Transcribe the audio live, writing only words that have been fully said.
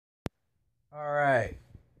All right.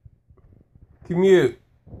 Commute.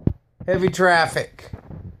 Heavy traffic.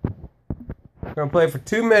 We're going to play for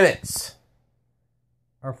 2 minutes.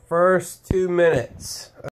 Our first 2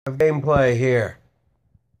 minutes of gameplay here.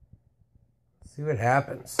 Let's see what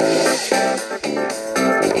happens. I'll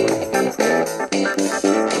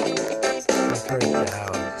turn it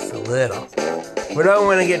down just a little. We don't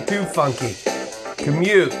want to get too funky.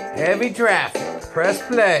 Commute. Heavy traffic. Press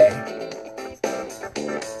play.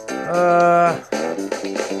 I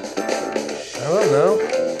don't know.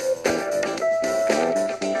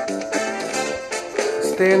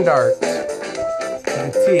 Standard.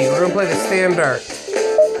 And T. We're gonna play the standard.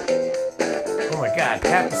 Oh my god,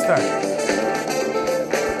 tap to start.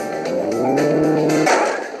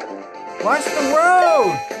 Watch the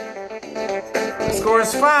road! The score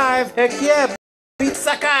is 5. Heck yeah! Beat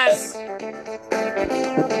suckers!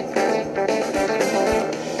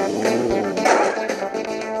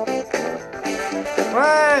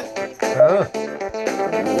 What? Oh.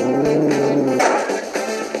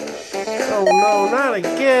 Oh no, not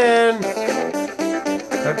again.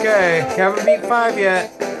 Okay, haven't beat 5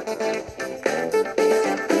 yet.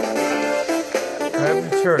 Drive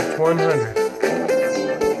to church, 100.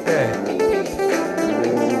 Okay.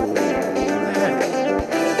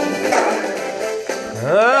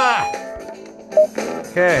 Ah!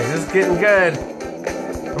 Okay, this is getting good.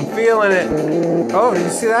 I'm feeling it. Oh, did you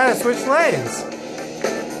see that? I switched lanes.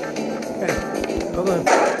 Okay, hold on.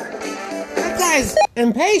 That guy's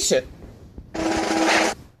impatient.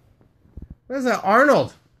 What is that,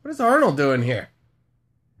 Arnold? What is Arnold doing here?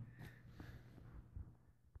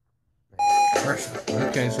 Commercial.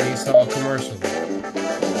 Okay, so you saw a commercial.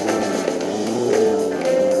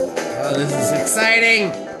 Oh, this is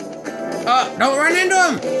exciting. Oh, don't run into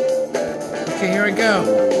him. Okay, here we go.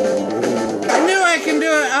 I knew I can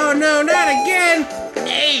do it. Oh no, not again.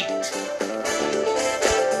 8.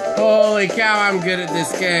 Holy cow, I'm good at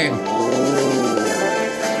this game.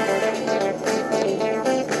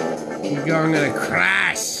 I'm gonna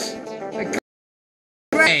crash.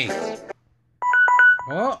 Great.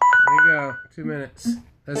 Oh, there you go. 2 minutes.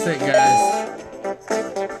 That's it, guys.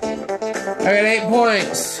 I got 8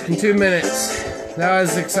 points in 2 minutes. That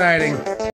was exciting.